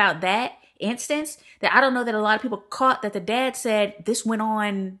blown about that instance that I don't know that a lot of people caught that the dad said this went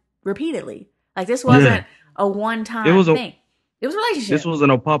on repeatedly. Like this wasn't a one-time thing. It was a relationship. This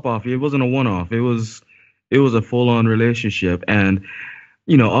wasn't a pop-off. It wasn't a one-off. It was a full-on relationship. And,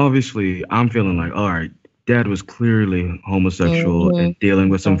 obviously I'm feeling like, all right, dad was clearly homosexual and dealing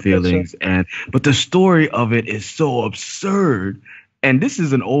with some feelings. But the story of it is so absurd. And this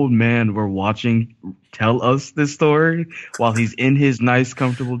is an old man we're watching tell us this story while he's in his nice,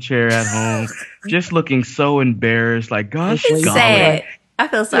 comfortable chair at home, just looking so embarrassed, like, gosh, sad. I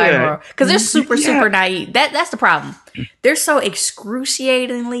feel sorry for her because they're super naive. That's the problem. They're so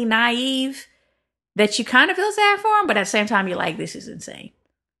excruciatingly naive that you kind of feel sad for them, but at the same time, you're like, this is insane.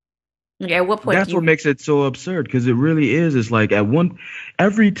 Okay, at what point? That's what makes it so absurd, because it really is. It's like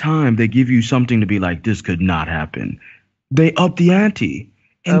every time they give you something to be like, this could not happen, they up the ante,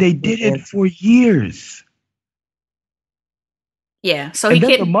 and they did it for years. Yeah. So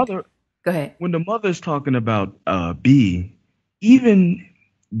the mother. Go ahead. When the mother's talking about B, even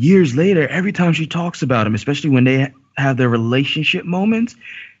years later, every time she talks about him, especially when they have their relationship moments,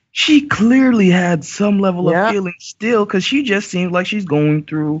 she clearly had some level of feeling still, because she just seems like she's going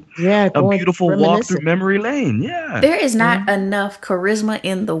through a beautiful walk through memory lane. Yeah. There is not enough charisma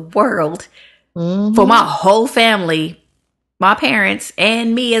in the world for my whole family, my parents,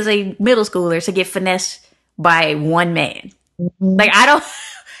 and me as a middle schooler to get finessed by one man. Like,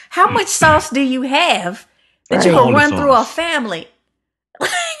 how much sauce do you have that you can run through a family?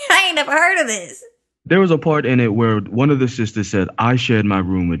 I ain't never heard of this. There was a part in it where one of the sisters said, I shared my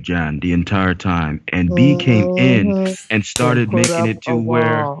room with Jan the entire time. And B came in Mhm. and started Put making up it a to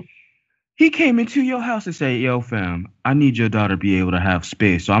where wall. he came into your house and say, yo, fam, I need your daughter to be able to have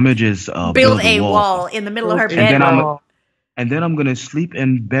space. So I'm going to just Build build a a wall. wall in the middle of her Built a And then bedroom wall. I'm going to sleep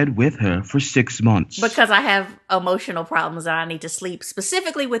in bed with her for 6 months. because I have emotional problems and I need to sleep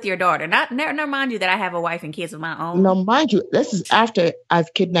specifically with your daughter. Never mind you that I have a wife and kids of my own. Now, mind you, this is after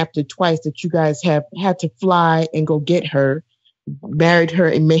I've kidnapped her twice that you guys have had to fly and go get her, married her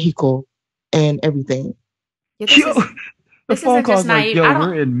in Mexico and everything. Yeah, Yo, the this phone isn't just call's like, naive. yo,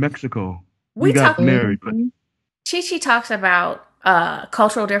 we're in Mexico. We We got talk. married. But Mhm. Chi talks about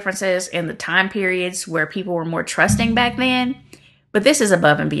cultural differences in the time periods where people were more trusting back then, but this is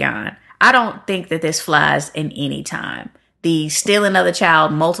above and beyond. I don't think that this flies in any time. The stealing of the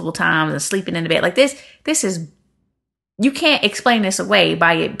child multiple times and sleeping in the bed like this is you can't explain this away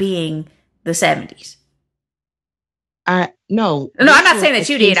by it being the 70s. No. No, This I'm not was saying a that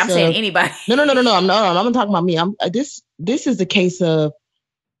you did. I'm case saying of- anybody. No. I'm talking about me. This is a case of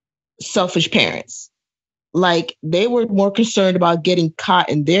selfish parents. Like they were more concerned about getting caught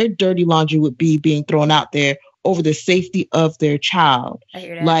and their dirty laundry would be being thrown out there over the safety of their child. I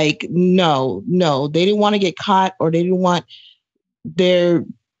hear that. Like, no, they didn't want to get caught or they didn't want their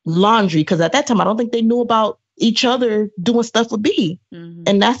laundry because at that time I don't think they knew about each other doing stuff with B. Mhm.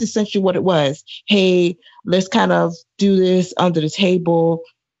 And that's essentially what it was. Hey, let's kind of do this under the table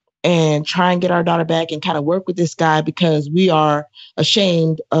and try and get our daughter back and kind of work with this guy because we are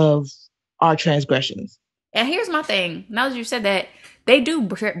ashamed of our transgressions. And here's my thing. Now that you said that, they do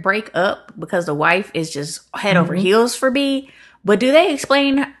break up because the wife is just head over heels for B. But do they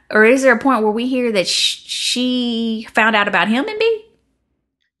explain, or is there a point where we hear that she found out about him and B?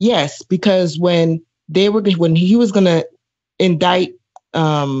 Yes, because when he was going to indict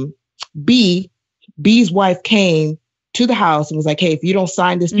B, B's wife came to the house and was like, hey, if you don't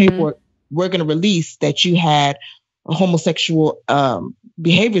sign this paperwork, we're going to release that you had a homosexual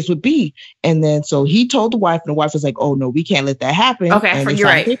behaviors with B. And then so he told the wife, and the wife was like, oh no, we can't let that happen. Okay, and you're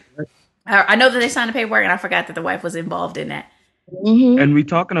right. I know that they signed the paperwork and I forgot that the wife was involved in that. And we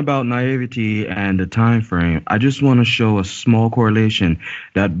talking about naivety and the time frame. I just want to show a small correlation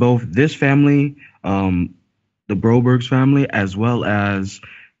that both this family, the Brobergs family, as well as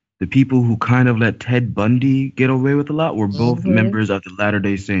the people who kind of let Ted Bundy get away with a lot, were both members of the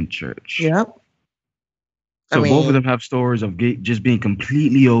Latter-day Saint Church. Yep. So both of them have stories of just being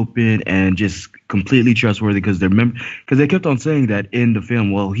completely open and just completely trustworthy because they kept on saying that in the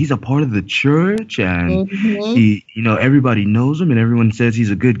film. Well, he's a part of the church and he, everybody knows him and everyone says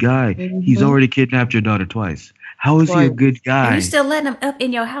he's a good guy. He's already kidnapped your daughter twice. How is he a good guy? And you still letting him up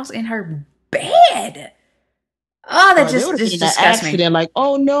in your house in her bed? Oh, that just disgusts me. Like,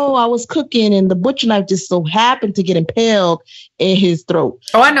 oh no, I was cooking and the butcher knife just so happened to get impaled in his throat.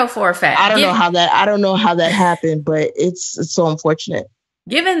 Oh, I know for a fact. I don't know how that happened, but it's so unfortunate.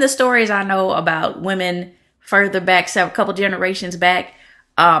 Given the stories I know about women further back, couple generations back,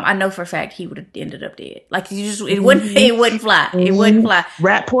 I know for a fact he would have ended up dead. Like it wouldn't fly. It wouldn't fly.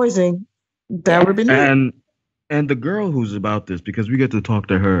 Rat poison. That would have been it. And the girl who's about this, because we get to talk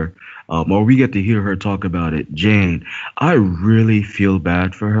to her, or we get to hear her talk about it, Jane, I really feel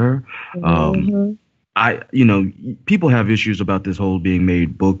bad for her. People have issues about this whole being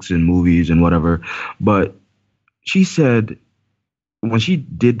made books and movies and whatever, but she said when she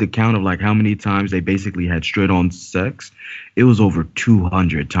did the count of like how many times they basically had straight on sex, it was over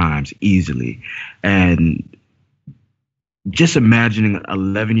 200 times easily. And just imagining an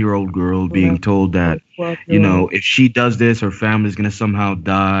 11-year-old girl being told that, if she does this, her family's going to somehow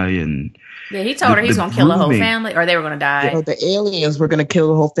die. And yeah, he told her he's going to kill the whole family or they were going to die. The aliens were going to kill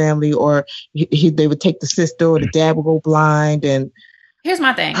the whole family or they would take the sister or the dad would go blind. And here's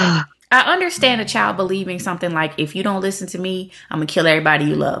my thing. I understand a child believing something like, if you don't listen to me, I'm going to kill everybody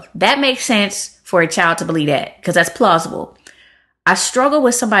you love. That makes sense for a child to believe that because that's plausible. I struggle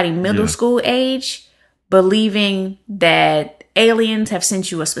with somebody middle school age believing that aliens have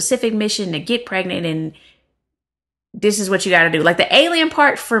sent you a specific mission to get pregnant and this is what you got to do. Like the alien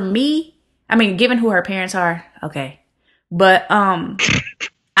part for me, I mean, given who her parents are, okay. But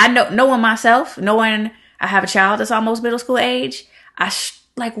I know, knowing myself, knowing I have a child that's almost middle school age,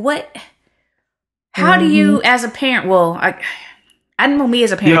 what? How do you, as a parent, well, I know me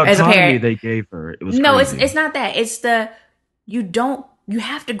as a parent. The autonomy they gave her, it was crazy. It's not that. It's you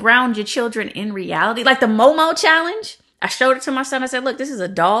have to ground your children in reality. Like the Momo challenge, I showed it to my son. I said, look, this is a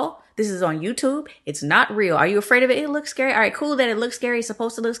doll. This is on YouTube. It's not real. Are you afraid of it? It looks scary. All right, cool that it looks scary. It's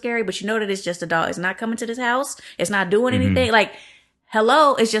supposed to look scary, but you know that it's just a doll. It's not coming to this house. It's not doing anything. Like,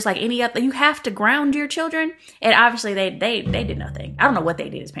 hello, it's just like any other. You have to ground your children, and obviously they did nothing. I don't know what they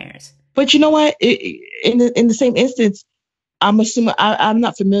did as parents. But you know what? In the same instance, I'm assuming I'm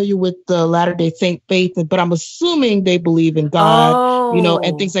not familiar with the Latter-day Saint faith, but I'm assuming they believe in God,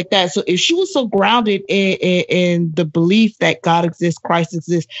 and things like that. So if she was so grounded in the belief that God exists, Christ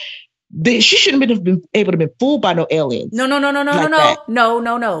exists, she shouldn't have been able to be fooled by no aliens. No.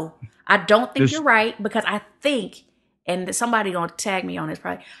 I don't think you're right, because I think, and somebody gonna tag me on this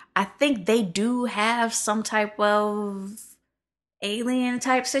probably, I think they do have some type of alien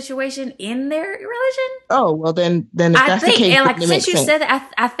type situation in their religion. Oh, well then if that's the case, and like then since you said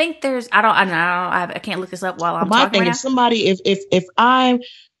that, I think there's I can't look this up while I'm my talking thing. Right if somebody if I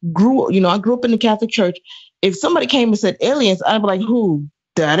grew up in the Catholic Church, if somebody came and said aliens, I'd be like, who?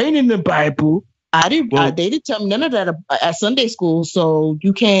 That ain't in the Bible. They didn't tell me none of that at Sunday school, so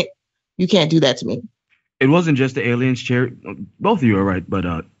you can't do that to me. It wasn't just the aliens, Cherry. Both of you are right, but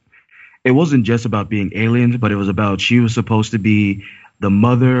it wasn't just about being aliens, but it was about she was supposed to be the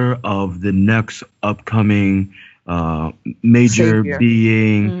mother of the next upcoming major Savior.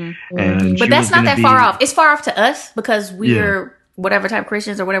 being. And but that's not that far off. It's far off to us because we're whatever type of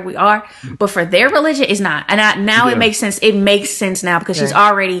Christians or whatever we are. But for their religion, it's not. And it makes sense. It makes sense now because she's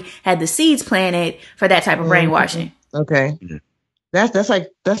already had the seeds planted for that type of brainwashing. Okay. Yeah. That's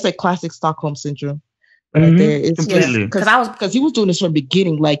like classic Stockholm syndrome. Right there. It's because he was doing this from the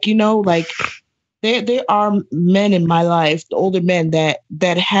beginning. Like, there are men in my life, the older men that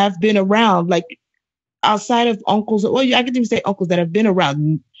have been around, like outside of uncles. Well, I could even say uncles that have been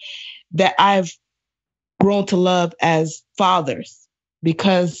around that I've grown to love as fathers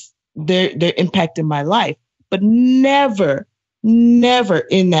because they're impacting my life, but never in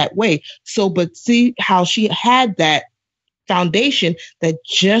that way. So, but see how she had that foundation that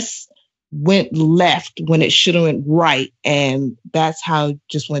just went left when it should have went right, and that's how it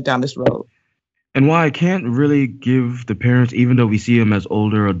just went down this road. And why I can't really give the parents, even though we see them as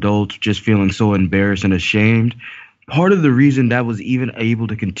older adults just feeling so embarrassed and ashamed, part of the reason that was even able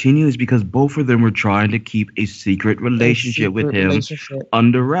to continue is because both of them were trying to keep a secret relationship with him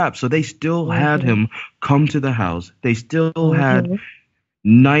under wraps. So they still had him come to the house. They still had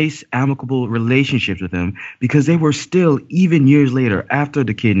nice, amicable relationships with him because they were still, even years later, after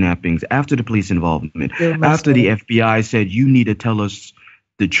the kidnappings, after the police involvement, after the FBI said, you need to tell us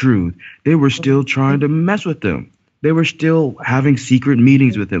the truth, they were still trying to mess with them. They were still having secret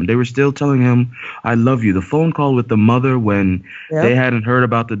meetings with him. They were still telling him, I love you. The phone call with the mother when they hadn't heard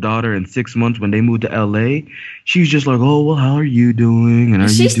about the daughter in 6 months when they moved to L.A., she was just like, oh, well, how are you doing?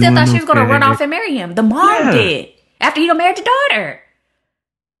 And she still thought she was going to run off and marry him. The mom did. After he got married the daughter.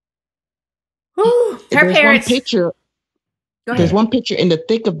 Her parents. There's one picture in the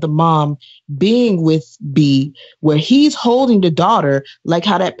thick of the mom being with B where he's holding the daughter, like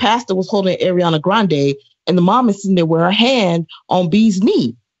how that pastor was holding Ariana Grande, and the mom is sitting there with her hand on B's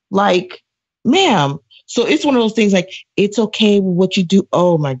knee. Like, ma'am. So it's one of those things like, it's okay with what you do.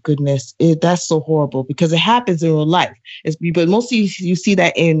 Oh my goodness. That's so horrible because it happens in real life. But mostly you see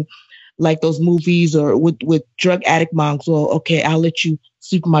that in like those movies or with drug addict moms. Well, okay, I'll let you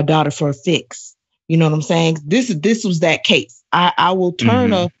sleep with my daughter for a fix. You know what I'm saying? This was that case. I will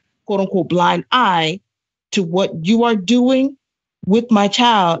turn a quote unquote blind eye to what you are doing with my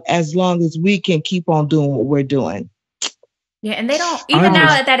child as long as we can keep on doing what we're doing. Yeah, and they don't even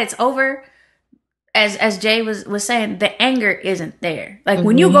now that it's over. As Jay was saying, the anger isn't there. Like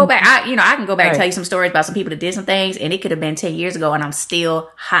when you go back, I can go back and tell you some stories about some people that did some things, and it could have been 10 years ago, and I'm still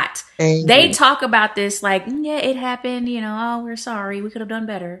hot. They talk about this like, yeah, it happened. Oh, we're sorry, we could have done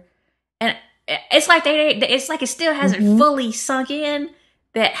better, and it's like it's like it still hasn't fully sunk in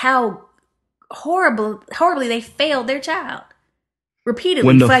that how horribly they failed their child repeatedly.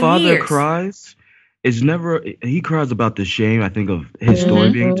 When the for father years. cries, he cries about the shame, I think, of his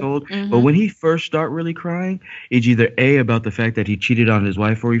story being told. But when he first start really crying, it's either A, about the fact that he cheated on his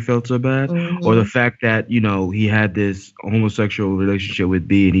wife or he felt so bad, or the fact that, he had this homosexual relationship with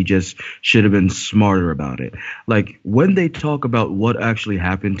B and he just should have been smarter about it. Like, when they talk about what actually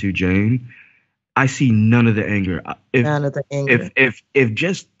happened to Jane, I see none of the anger. If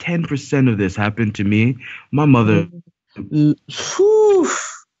just 10% of this happened to me, my mother... I'm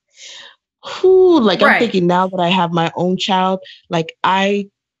thinking now that I have my own child, like I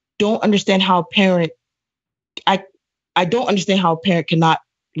don't understand how a parent cannot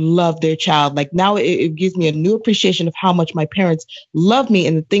love their child. Like now it gives me a new appreciation of how much my parents love me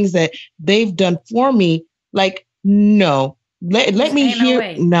and the things that they've done for me. Like, no, let me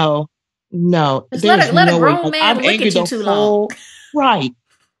hear. No. Just let a grown man look at you too long. Right.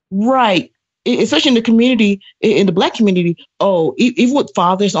 especially in the community, in the Black community, even with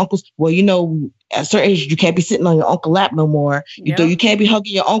fathers, uncles, well, at a certain age, you can't be sitting on your uncle lap no more. You can't be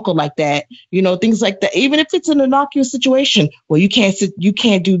hugging your uncle like that. Things like that. Even if it's an innocuous situation, well, you can't sit, you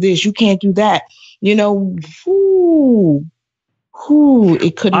can't do this, you can't do that. It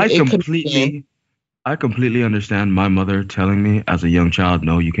couldn't. I completely understand my mother telling me as a young child,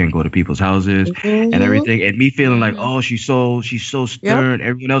 no, you can't go to people's houses and Mm-hmm. everything, and me feeling like, Mhm. oh, she's so Yep. stern.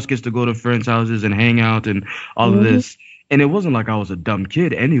 Everyone else gets to go to friends' houses and hang out and all of Mm-hmm. this. And it wasn't like I was a dumb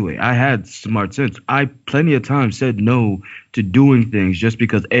kid anyway. I had smart sense. I plenty of times said no to doing things just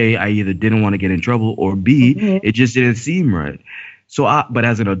because A, I either didn't want to get in trouble, or B, Mm-hmm. it just didn't seem right. But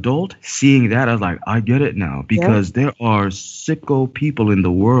as an adult, seeing that, I was like, I get it now, Yep. because there are sicko people in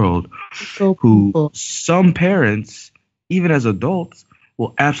the world So who people. some parents, even as adults,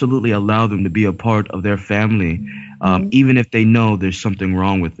 will absolutely allow them to be a part of their family, Mm-hmm. even if they know there's something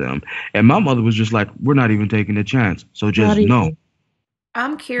wrong with them. And my mother was just like, we're not even taking a chance. So Not just no. even.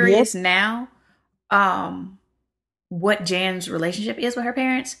 I'm Yep. curious now, what Jan's relationship is with her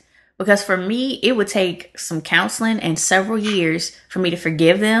parents. Because for me, it would take some counseling and several years for me to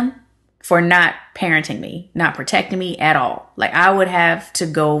forgive them for not parenting me, not protecting me at all. Like, I would have to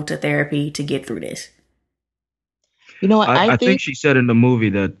go to therapy to get through this. You know what? I I think think. she said in the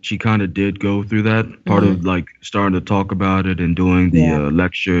movie that she kind of did go through that. Part Mm-hmm. of like starting to talk about it and doing the Yeah.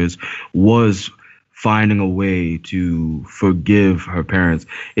 lectures was finding a way to forgive her parents.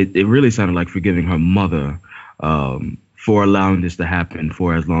 It really sounded like forgiving her mother, for allowing this to happen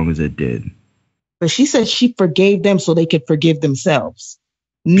for as long as it did. But she said she forgave them so they could forgive themselves.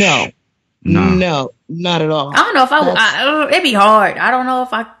 No, Nah. no, not at all. I don't know if That's it'd be hard. I don't know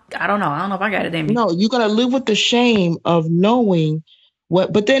if I don't know. I don't know if I got it in me. no. You're gonna live with the shame of knowing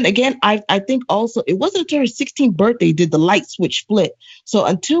what. But then again, I think also it wasn't until her 16th birthday did the light switch split. So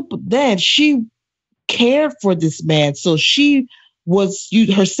until then, she cared for this man. So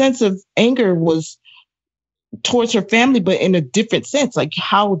her sense of anger was towards her family, but in a different sense. Like,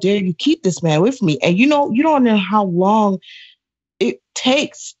 how dare you keep this man away from me? And you don't know how long it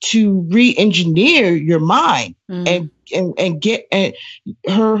takes to re-engineer your mind Mm. and get and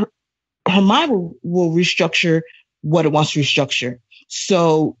her mind will restructure what it wants to restructure.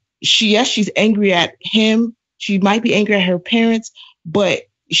 So she's angry at him. She might be angry at her parents, but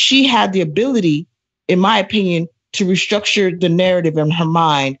she had the ability, in my opinion, to restructure the narrative in her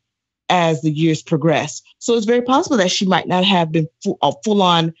mind as the years progress. So it's very possible that she might not have been full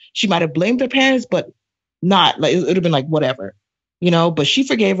on. She might have blamed her parents, but not like it would have been like whatever, But she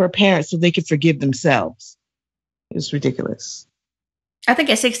forgave her parents so they could forgive themselves. It's ridiculous. I think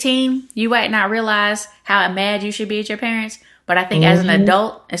at 16, you might not realize how mad you should be at your parents. But I think as an Mm-hmm.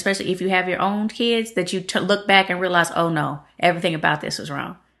 adult, especially if you have your own kids, that you look back and realize, oh no, everything about this was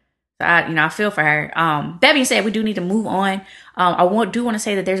wrong. So I feel for her. That being said, we do need to move on. Do want to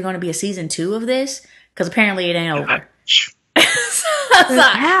say that there's going to be a season 2 of this because apparently it ain't over.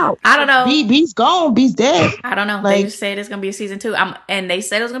 How? I don't know. B's gone. B's dead. I don't know. They Like, just said it's gonna be a season 2. And they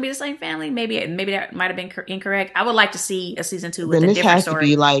said it was gonna be the same family. Maybe that might have been incorrect. I would like to see a season 2 with then a this different has story. to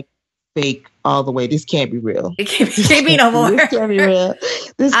be like fake all the way. This can't be real. It can't be no more. This can't be real.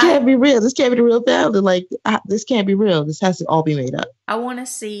 This can't be real. This can't be the real family. Like, this can't be real. This has to all be made up. I want to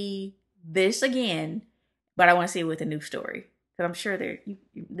see this again, but I want to see it with a new story because I'm sure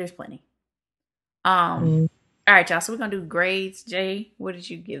there's plenty. All right, y'all. So we're gonna do grades. Jay, what did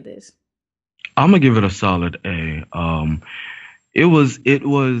you give this? I'm gonna give it a solid A. It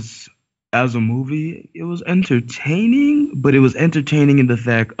was as a movie, it was entertaining, but it was entertaining in the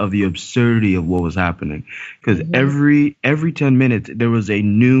fact of the absurdity of what was happening. Because every 10 minutes there was a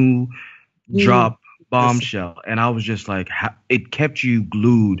new drop bombshell, and I was just like, it kept you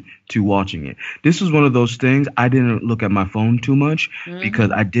glued to watching it. This was one of those things. I didn't look at my phone too much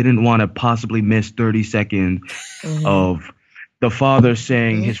because I didn't want to possibly miss 30 seconds of the father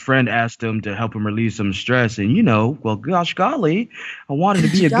saying his friend asked him to help him release some stress, and well, gosh golly, I wanted to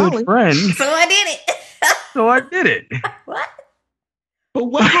be a good friend, so I did it. so I did it. What? But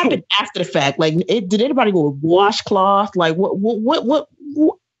what happened after the fact? Like, did anybody go with washcloth? Like, what?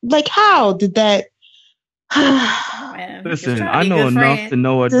 Like, how did that? Man, Listen, I know enough to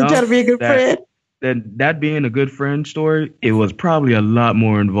know enough to be a good friend. That being a good friend story, it was probably a lot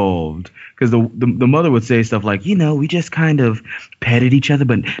more involved because the mother would say stuff like, we just kind of petted each other,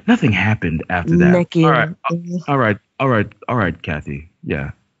 but nothing happened after that. Naked. All right, Kathy.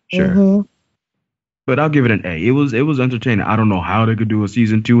 Yeah, sure. But I'll give it an A. It was entertaining. I don't know how they could do a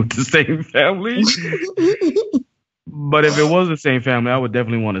season 2 with the same family, but if it was the same family, I would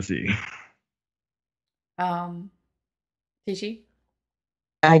definitely want to see. Tishy?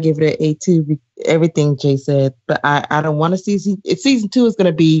 I give it an A2. Everything Jay said, but I don't want to see season 2 is going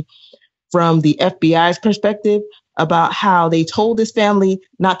to be from the FBI's perspective about how they told this family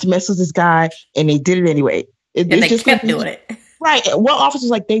not to mess with this guy, and they did it anyway. And It's they just kept doing it. Right. One officer's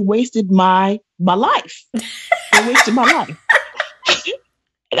like, they wasted my life. They wasted my life.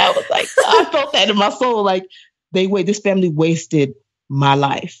 And I was like, I felt that in my soul. Like, this family wasted my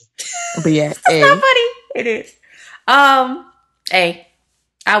life. But yeah, That's not funny. It is. Hey,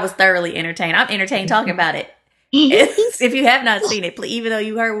 I was thoroughly entertained. I'm entertained talking about it. If you have not seen it, please, even though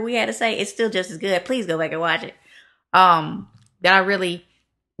you heard what we had to say, it's still just as good. Please go back and watch it. That I really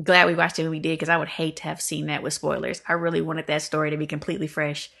glad we watched it when we did, because I would hate to have seen that with spoilers. I really wanted that story to be completely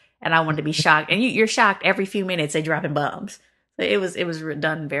fresh, and I wanted to be shocked. And you're shocked every few minutes they dropping bombs. So it was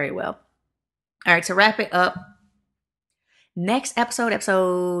done very well. All right, to wrap it up, next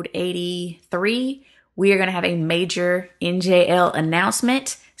episode 83, we are going to have a major NJL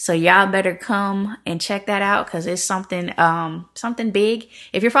announcement. So y'all better come and check that out, because it's something big.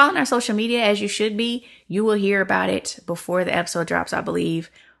 If you're following our social media, as you should be, you will hear about it before the episode drops, I believe.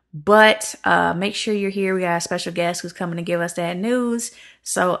 But make sure you're here. We got a special guest who's coming to give us that news.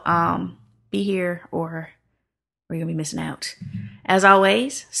 So be here, or you're going to be missing out. As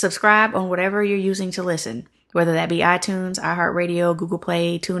always, subscribe on whatever you're using to listen, whether that be iTunes, iHeartRadio, Google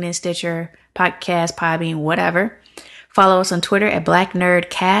Play, TuneIn, Stitcher, Podcast, Podbean, whatever. Follow us on Twitter at Black Nerd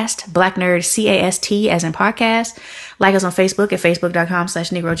Cast, Black Nerd CAST as in podcast. Like us on Facebook at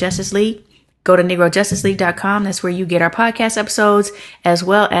facebook.com/Negro Justice League. Go to negrojusticeleague.com. That's where you get our podcast episodes, as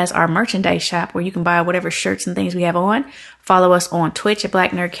well as our merchandise shop, where you can buy whatever shirts and things we have on. Follow us on Twitch at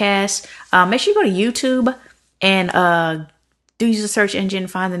Black Nerd Cast. Make sure you go to YouTube and do use the search engine,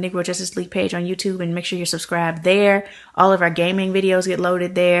 find the Negro Justice League page on YouTube, and make sure you're subscribed there. All of our gaming videos get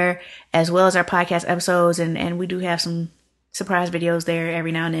loaded there, as well as our podcast episodes. And we do have some surprise videos there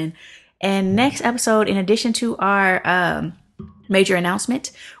every now and then. And next episode, in addition to our major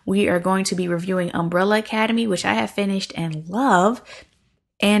announcement, we are going to be reviewing Umbrella Academy, which I have finished and love,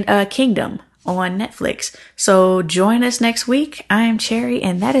 and Kingdom on Netflix. So join us next week. I am Cherry,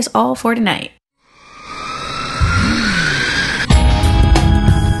 and that is all for tonight.